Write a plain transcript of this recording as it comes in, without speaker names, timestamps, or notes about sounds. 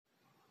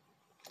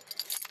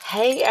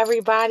Hey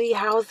everybody,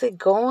 how's it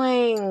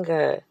going?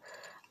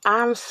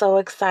 I'm so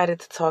excited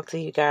to talk to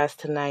you guys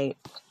tonight.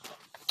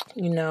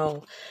 You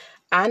know,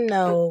 I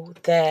know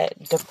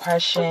that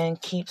depression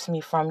keeps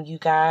me from you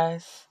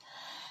guys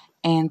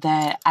and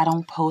that I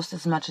don't post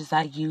as much as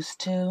I used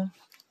to,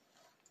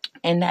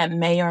 and that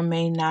may or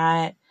may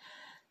not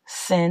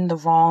send the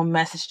wrong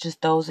message to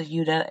those of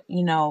you that,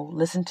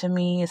 listen to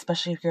me,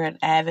 especially if you're an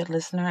avid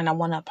listener, and I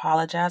want to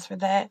apologize for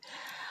that.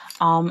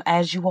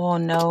 As you all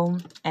know,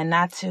 and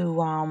not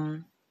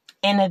to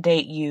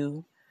inundate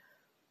you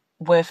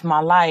with my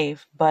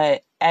life,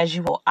 but as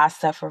you know, I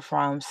suffer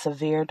from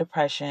severe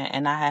depression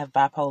and I have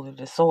bipolar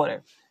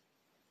disorder.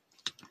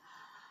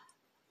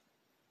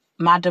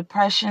 My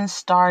depression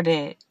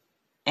started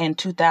in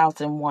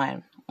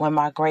 2001 when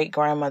my great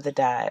grandmother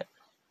died.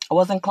 I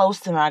wasn't close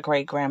to my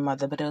great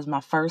grandmother, but it was my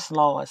first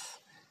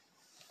loss.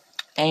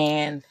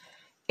 And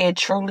it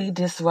truly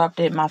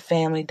disrupted my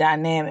family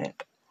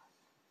dynamic.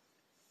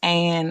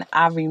 And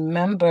I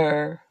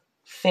remember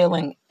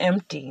feeling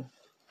empty,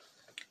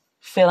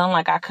 feeling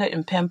like I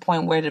couldn't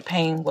pinpoint where the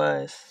pain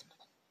was.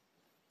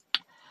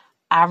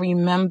 I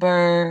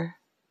remember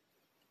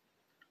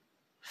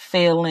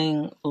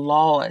feeling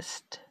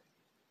lost,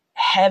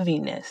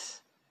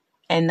 heaviness,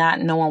 and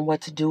not knowing what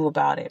to do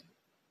about it.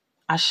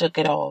 I shook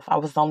it off. I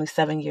was only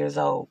 7 years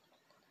old.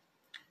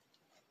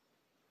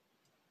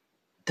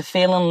 The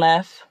feeling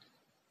left.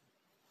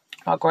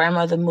 My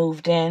grandmother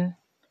moved in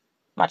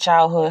my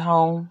childhood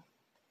home.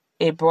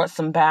 It brought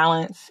some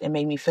balance. It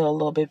made me feel a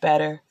little bit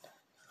better.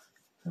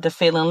 The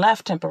feeling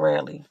left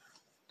temporarily.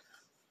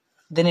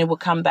 Then it would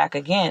come back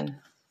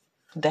again.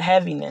 The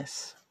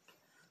heaviness.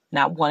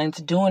 Not wanting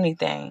to do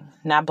anything.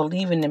 Not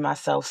believing in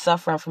myself.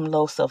 Suffering from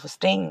low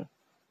self-esteem.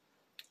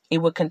 It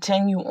would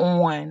continue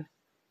on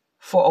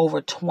for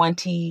over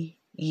 20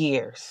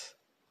 years.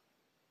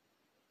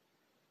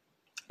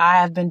 I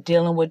have been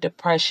dealing with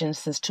depression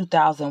since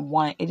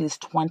 2001. It is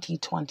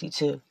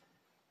 2022.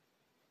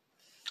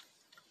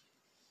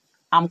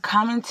 I'm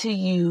coming to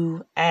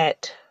you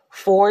at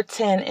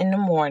 4:10 in the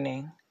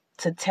morning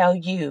to tell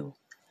you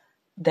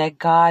that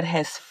God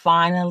has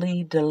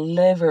finally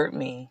delivered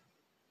me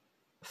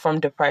from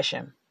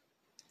depression.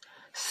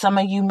 Some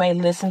of you may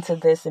listen to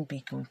this and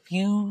be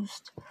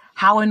confused.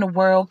 How in the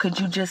world could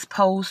you just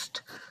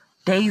post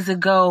days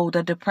ago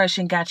that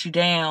depression got you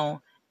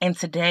down and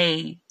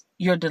today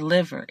you're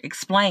delivered?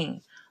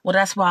 Explain. Well,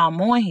 that's why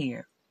I'm on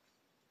here.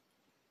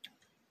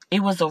 It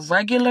was a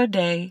regular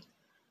day.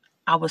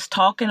 I was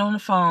talking on the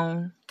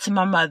phone to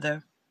my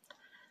mother.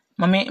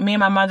 Me and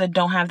my mother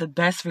don't have the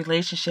best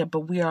relationship,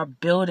 but we are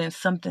building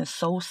something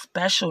so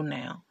special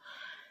now.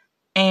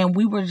 And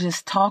we were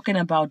just talking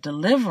about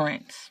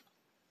deliverance.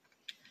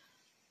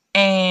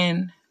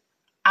 And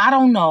I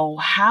don't know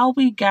how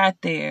we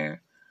got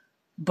there,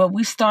 but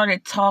we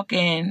started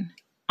talking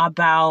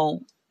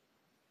about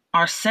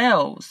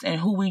ourselves and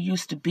who we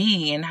used to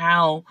be and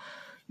how,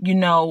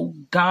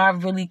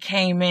 God really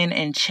came in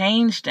and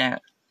changed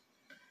that.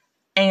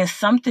 And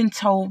something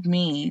told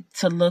me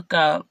to look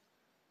up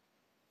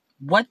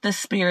what the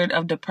spirit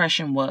of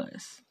depression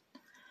was.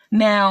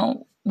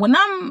 Now, when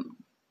I'm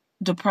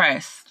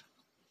depressed,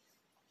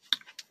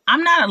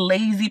 I'm not a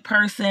lazy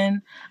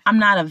person. I'm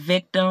not a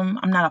victim.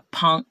 I'm not a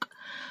punk.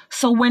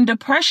 So when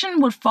depression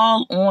would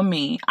fall on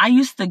me, I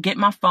used to get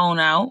my phone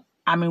out.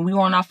 I mean, we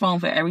were on our phone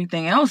for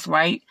everything else,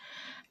 right?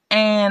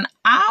 And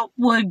I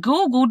would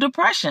Google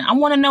depression. I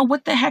want to know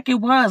what the heck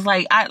it was.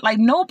 Like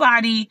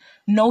nobody,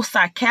 no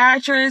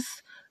psychiatrist,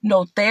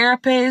 no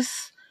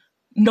therapist,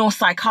 no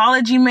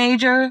psychology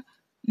major,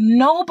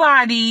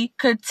 nobody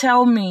could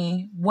tell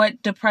me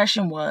what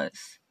depression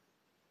was.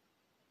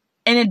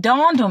 And it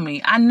dawned on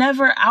me, I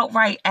never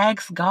outright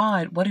asked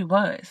God what it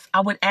was.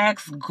 I would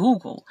ask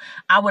Google.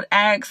 I would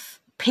ask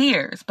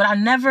peers, but I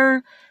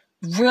never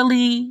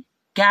really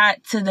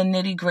got to the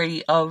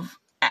nitty-gritty of,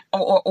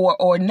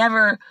 or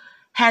never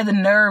had the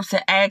nerve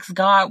to ask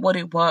God what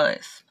it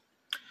was.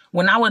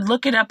 When I would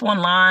look it up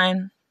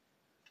online,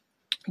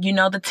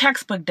 the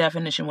textbook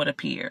definition would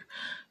appear.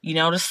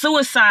 The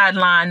suicide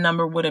line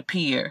number would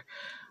appear.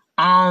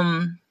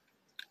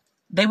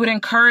 They would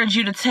encourage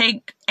you to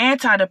take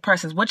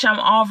antidepressants, which I'm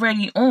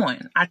already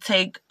on. I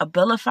take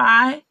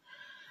Abilify.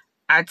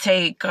 I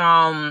take,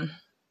 what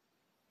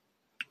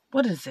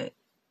is it?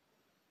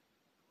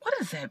 What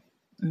is that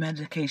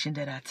medication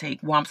that I take?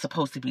 Well, I'm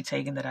supposed to be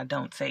taking that I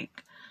don't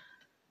take.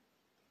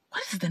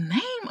 What is the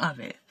name of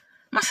it?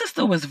 My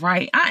sister was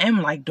right. I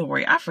am like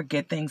Dory. I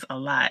forget things a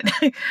lot.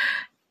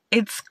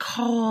 It's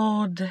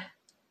called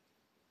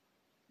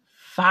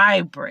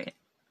Vibrant.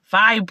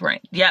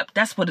 Yep,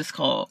 that's what it's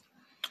called.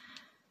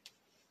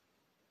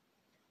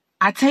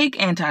 I take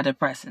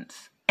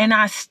antidepressants and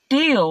I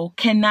still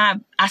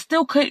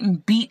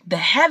couldn't beat the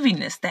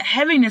heaviness. The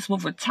heaviness will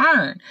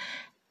return.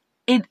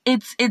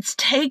 It's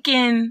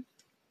taken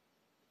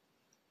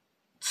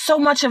so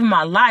much of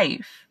my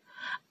life.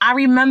 I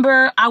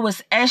remember I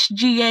was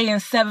SGA in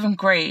 7th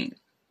grade.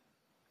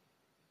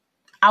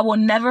 I will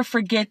never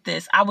forget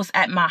this. I was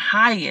at my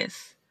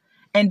highest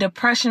and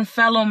depression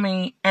fell on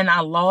me and I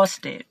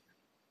lost it.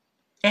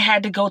 It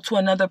had to go to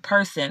another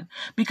person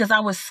because I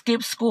would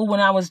skip school when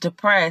I was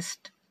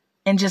depressed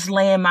and just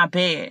lay in my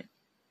bed.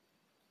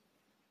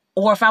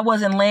 Or if I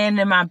wasn't laying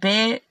in my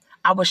bed,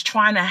 I was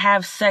trying to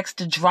have sex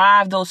to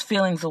drive those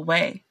feelings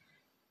away.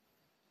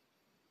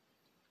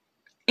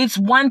 It's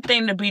one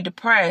thing to be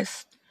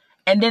depressed,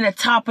 and then to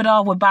top it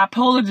off with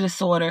bipolar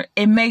disorder,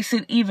 it makes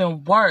it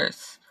even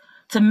worse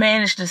to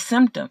manage the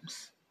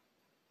symptoms.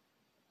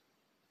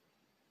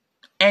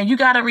 And you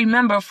got to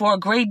remember, for a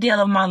great deal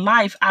of my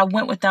life, I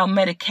went without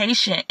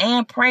medication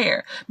and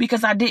prayer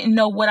because I didn't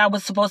know what I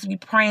was supposed to be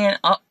praying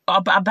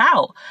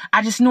about.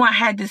 I just knew I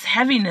had this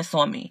heaviness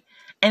on me.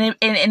 And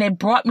it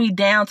brought me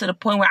down to the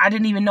point where I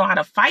didn't even know how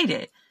to fight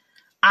it.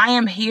 I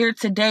am here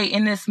today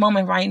in this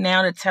moment right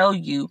now to tell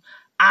you,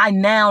 I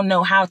now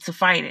know how to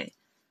fight it.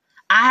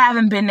 I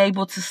haven't been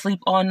able to sleep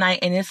all night,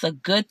 and it's a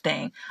good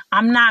thing.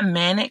 I'm not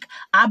manic.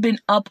 I've been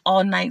up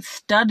all night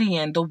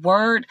studying the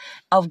word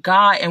of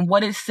God and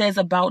what it says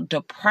about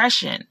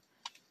depression.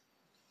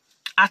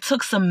 I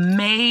took some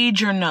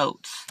major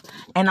notes,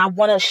 and I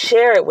want to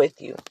share it with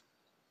you.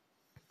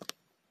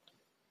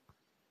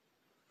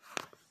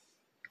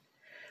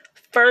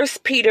 1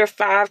 Peter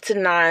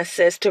 5-9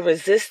 says to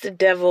resist the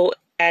devil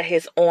at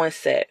his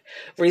onset.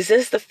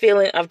 Resist the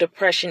feeling of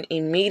depression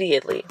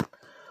immediately.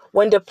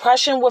 When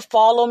depression would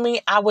follow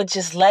me, I would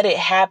just let it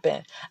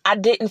happen. I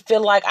didn't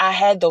feel like I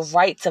had the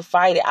right to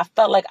fight it. I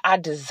felt like I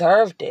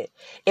deserved it.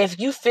 If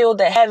you feel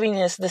the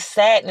heaviness, the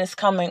sadness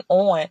coming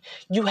on,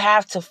 you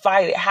have to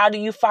fight it. How do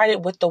you fight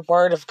it? With the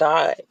word of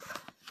God.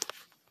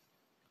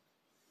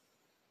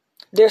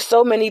 There's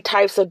so many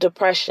types of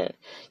depression.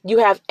 You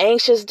have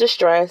anxious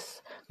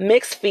distress,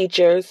 mixed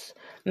features,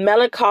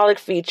 melancholic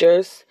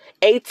features,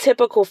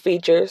 atypical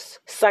features,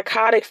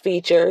 psychotic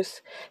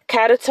features,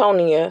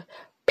 catatonia,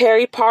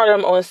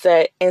 peripartum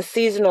onset, and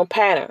seasonal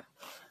pattern.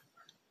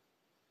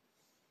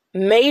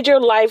 Major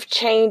life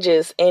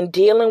changes in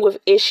dealing with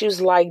issues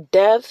like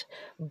death,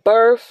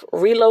 birth,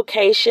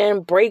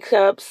 relocation,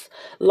 breakups,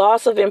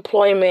 loss of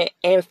employment,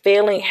 and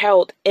failing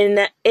health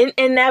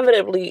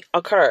inevitably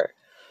occur.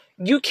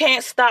 You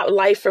can't stop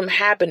life from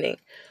happening.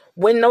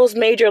 When those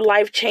major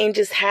life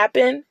changes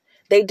happen,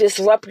 they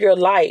disrupt your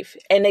life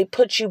and they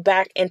put you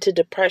back into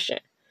depression.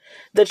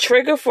 The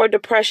trigger for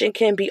depression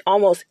can be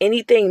almost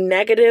anything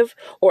negative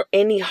or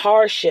any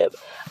hardship.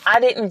 I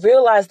didn't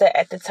realize that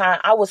at the time.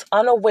 I was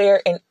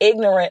unaware and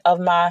ignorant of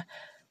my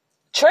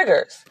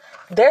triggers.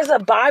 There's a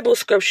Bible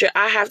scripture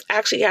I have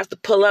to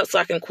pull up so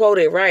I can quote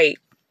it right.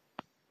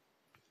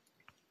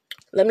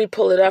 Let me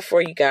pull it up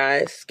for you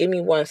guys. Give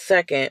me 1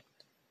 second.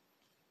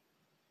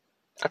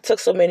 I took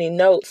so many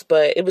notes,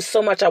 but it was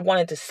so much I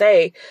wanted to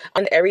say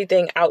on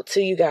everything out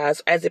to you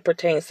guys as it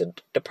pertains to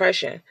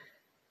depression.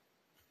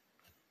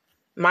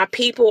 My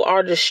people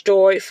are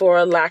destroyed for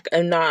a lack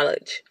of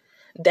knowledge.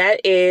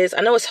 That is,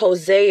 I know it's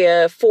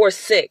Hosea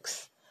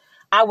 4:6.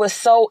 I was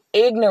so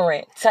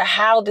ignorant to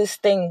how this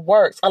thing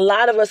works. A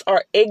lot of us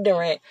are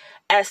ignorant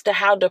as to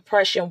how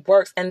depression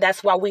works, and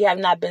that's why we have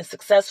not been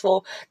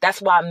successful.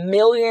 That's why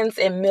millions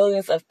and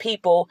millions of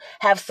people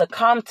have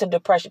succumbed to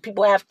depression.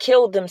 People have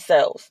killed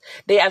themselves.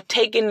 They have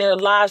taken their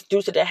lives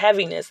due to the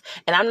heaviness.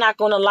 And I'm not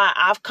going to lie,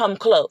 I've come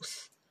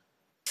close.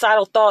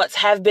 Suicidal thoughts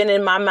have been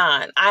in my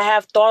mind. I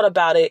have thought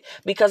about it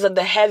because of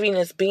the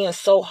heaviness being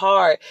so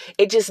hard.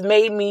 It just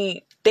made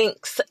me think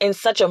in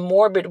such a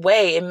morbid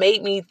way. It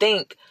made me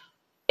think,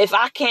 if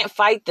I can't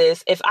fight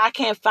this, if I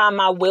can't find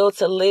my will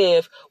to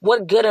live,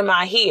 what good am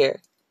I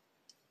here?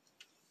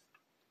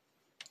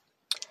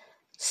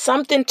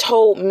 Something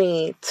told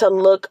me to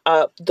look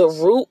up the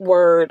root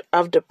word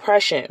of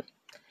depression.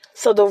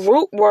 So the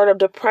root word of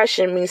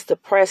depression means to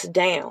press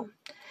down.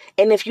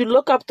 And if you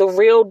look up the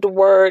real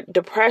word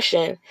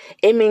depression,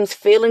 it means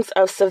feelings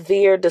of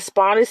severe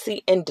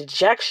despondency and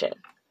dejection.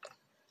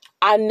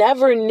 I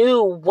never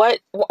knew what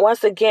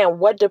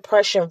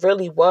depression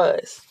really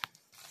was.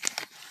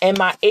 And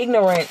my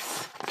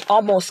ignorance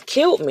almost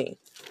killed me.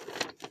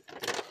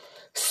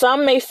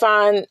 Some may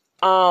find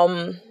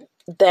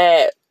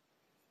that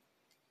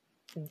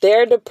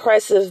their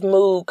depressive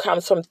mood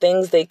comes from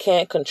things they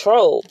can't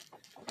control.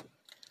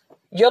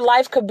 Your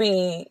life could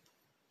be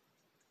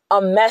a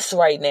mess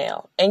right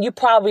now, and you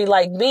probably,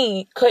 like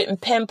me,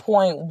 couldn't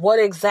pinpoint what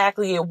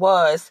exactly it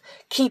was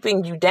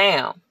keeping you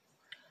down.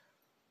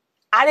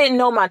 I didn't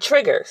know my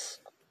triggers.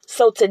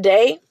 So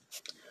today,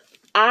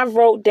 I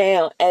wrote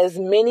down as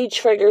many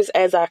triggers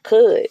as I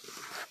could.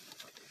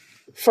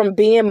 From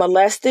being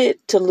molested,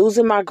 to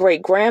losing my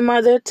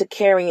great-grandmother, to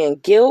carrying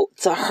guilt,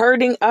 to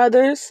hurting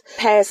others,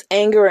 past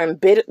anger and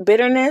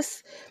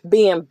bitterness,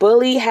 being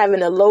bullied,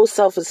 having a low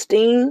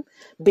self-esteem,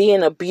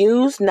 being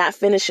abused, not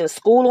finishing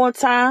school on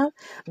time,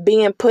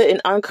 being put in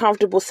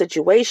uncomfortable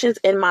situations,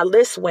 and my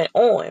list went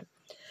on.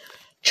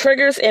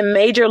 Triggers in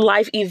major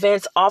life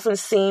events often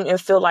seem and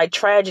feel like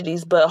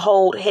tragedies, but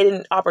hold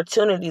hidden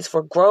opportunities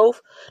for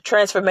growth,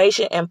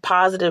 transformation, and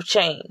positive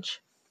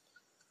change.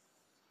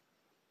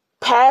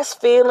 Past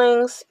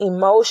feelings,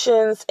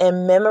 emotions,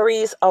 and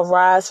memories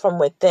arise from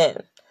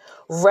within,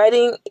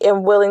 ready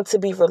and willing to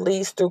be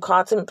released through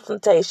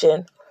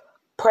contemplation,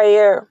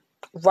 prayer,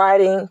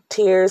 writing,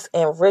 tears,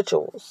 and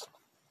rituals.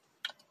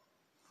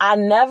 I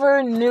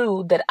never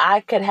knew that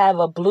I could have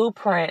a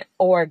blueprint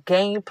or a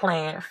game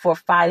plan for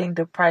fighting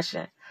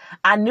depression.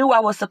 I knew I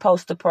was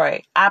supposed to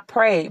pray. I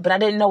prayed, but I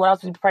didn't know what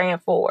I was praying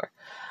for.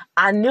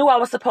 I knew I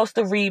was supposed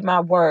to read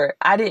my word.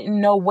 I didn't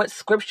know what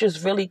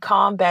scriptures really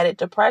combated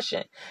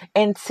depression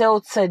until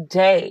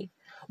today.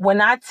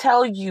 When I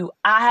tell you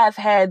I have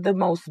had the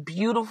most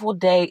beautiful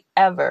day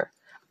ever,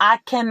 I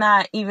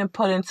cannot even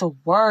put into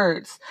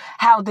words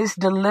how this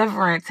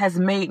deliverance has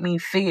made me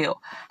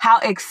feel, how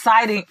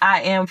exciting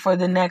I am for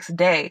the next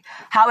day,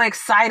 how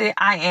excited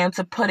I am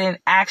to put in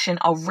action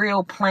a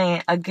real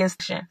plan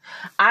against it.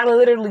 I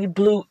literally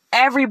blew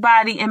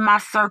everybody in my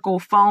circle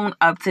phone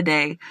up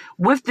today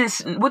with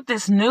this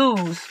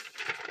news,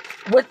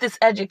 with this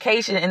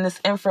education and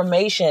this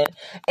information,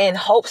 in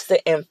hopes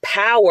to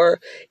empower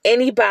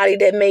anybody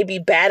that may be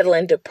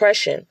battling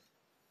depression.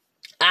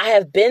 I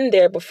have been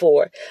there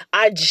before.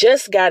 I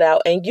just got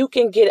out, and you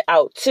can get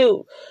out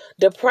too.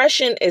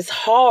 Depression is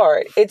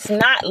hard. It's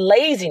not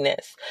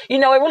laziness. It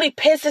really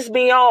pisses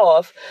me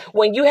off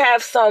when you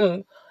have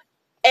some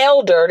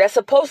elder that's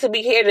supposed to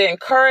be here to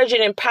encourage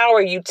and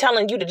empower you,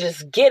 telling you to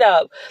just get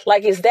up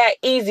like it's that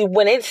easy,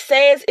 when it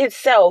says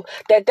itself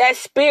that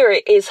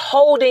spirit is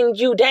holding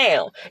you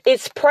down.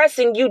 It's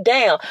pressing you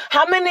down.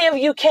 How many of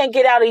you can't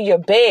get out of your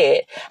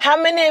bed? How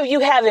many of you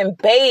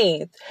haven't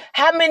bathed?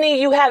 How many of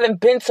you haven't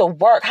been to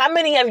work? How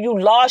many of you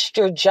lost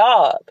your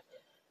job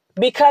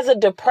because of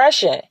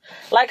depression?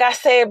 Like I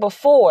said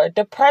before,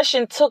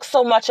 depression took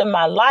so much of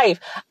my life.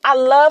 I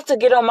love to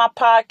get on my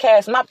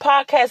podcast. My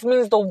podcast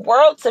means the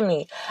world to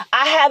me.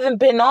 I haven't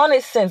been on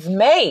it since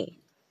May.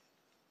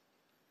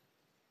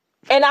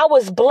 And I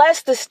was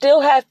blessed to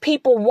still have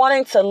people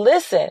wanting to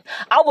listen.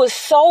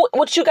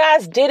 What you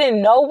guys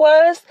didn't know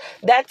was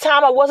that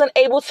time I wasn't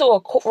able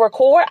to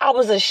record, I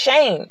was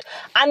ashamed.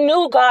 I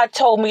knew God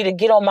told me to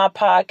get on my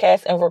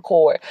podcast and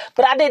record,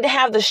 but I didn't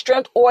have the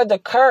strength or the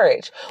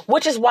courage,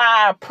 which is why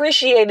I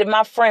appreciated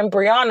my friend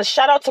Brianna.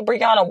 Shout out to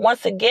Brianna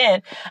once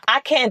again. I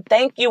can't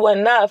thank you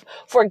enough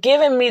for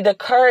giving me the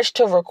courage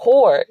to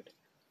record.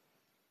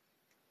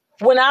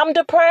 When I'm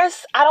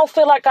depressed, I don't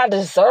feel like I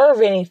deserve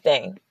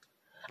anything.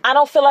 I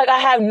don't feel like I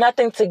have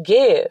nothing to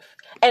give.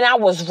 And I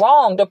was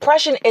wrong.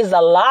 Depression is a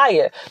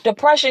liar.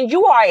 Depression,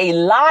 you are a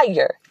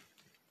liar.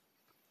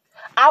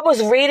 I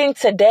was reading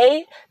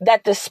today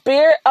that the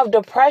spirit of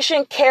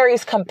depression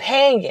carries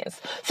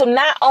companions. So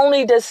not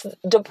only is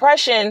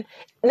depression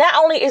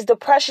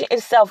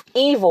itself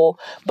evil,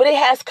 but it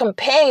has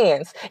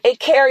companions. It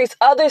carries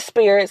other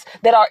spirits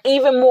that are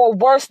even more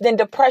worse than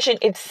depression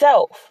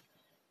itself.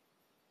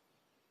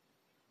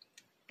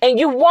 And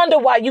you wonder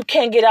why you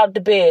can't get out the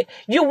bed.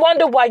 You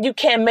wonder why you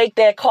can't make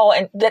that call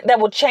and that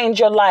will change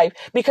your life,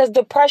 because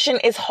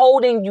depression is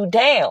holding you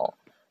down.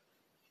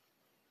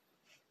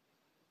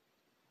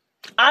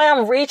 I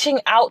am reaching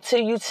out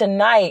to you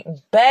tonight,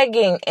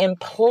 begging and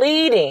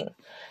pleading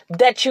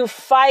that you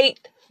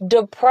fight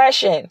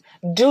depression.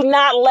 Do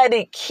not let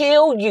it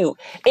kill you.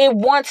 It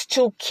wants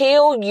to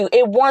kill you.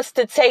 It wants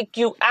to take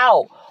you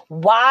out.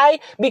 Why?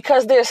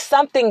 Because there's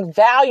something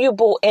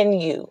valuable in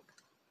you.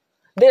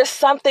 There's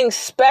something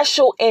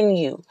special in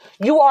you.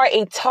 You are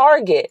a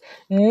target.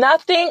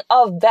 Nothing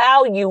of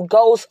value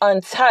goes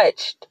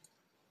untouched.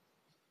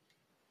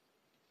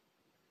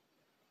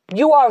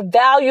 You are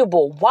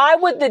valuable. Why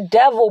would the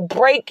devil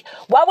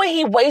why would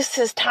he waste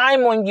his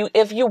time on you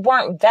if you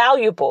weren't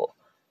valuable?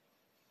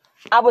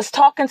 I was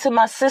talking to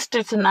my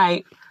sister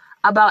tonight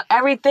about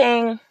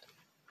everything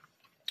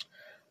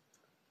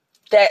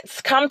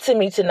that's come to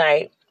me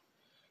tonight.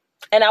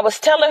 And I was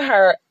telling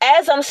her,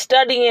 as I'm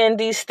studying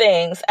these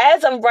things,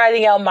 as I'm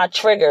writing out my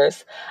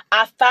triggers,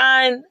 I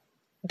find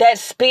that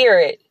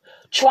spirit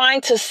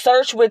trying to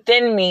search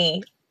within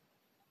me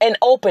an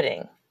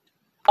opening,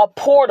 a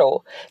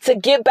portal to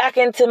get back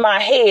into my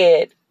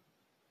head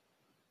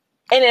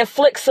and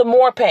inflict some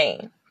more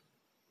pain.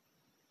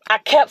 I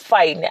kept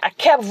fighting it. I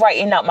kept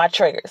writing out my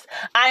triggers.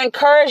 I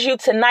encourage you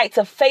tonight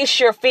to face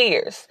your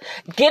fears.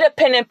 Get a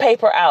pen and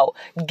paper out.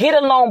 Get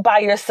alone by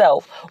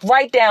yourself.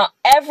 Write down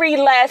every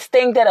last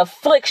thing that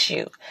afflicts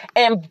you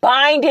and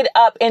bind it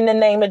up in the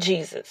name of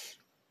Jesus.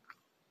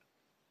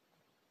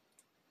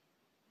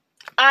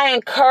 I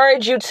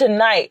encourage you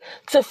tonight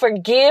to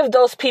forgive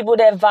those people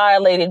that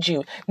violated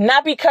you.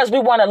 Not because we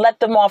want to let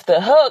them off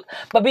the hook,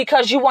 but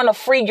because you want to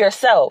free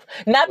yourself.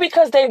 Not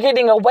because they're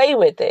getting away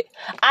with it.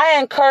 I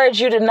encourage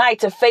you tonight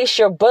to face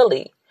your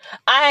bully.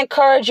 I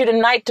encourage you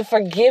tonight to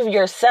forgive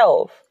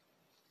yourself.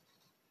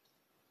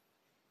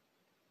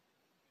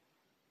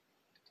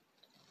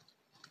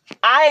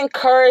 I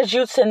encourage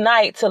you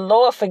tonight to,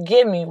 Lord,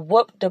 forgive me,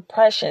 whoop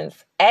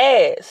depression's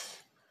ass.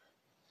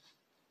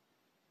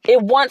 It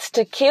wants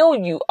to kill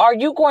you. Are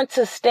you going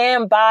to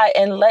stand by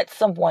and let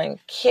someone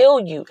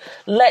kill you?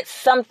 Let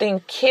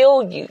something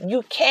kill you.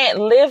 You can't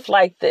live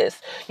like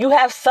this. You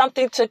have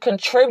something to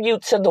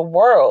contribute to the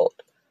world.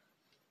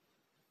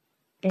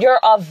 You're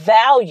of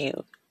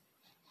value.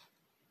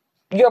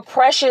 You're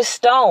precious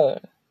stone.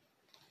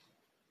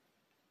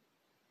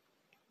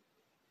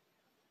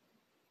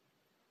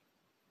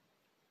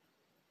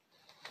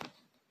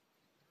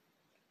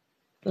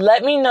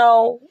 Let me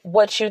know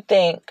what you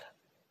think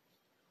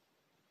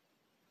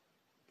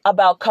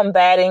about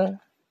combating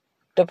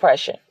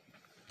depression.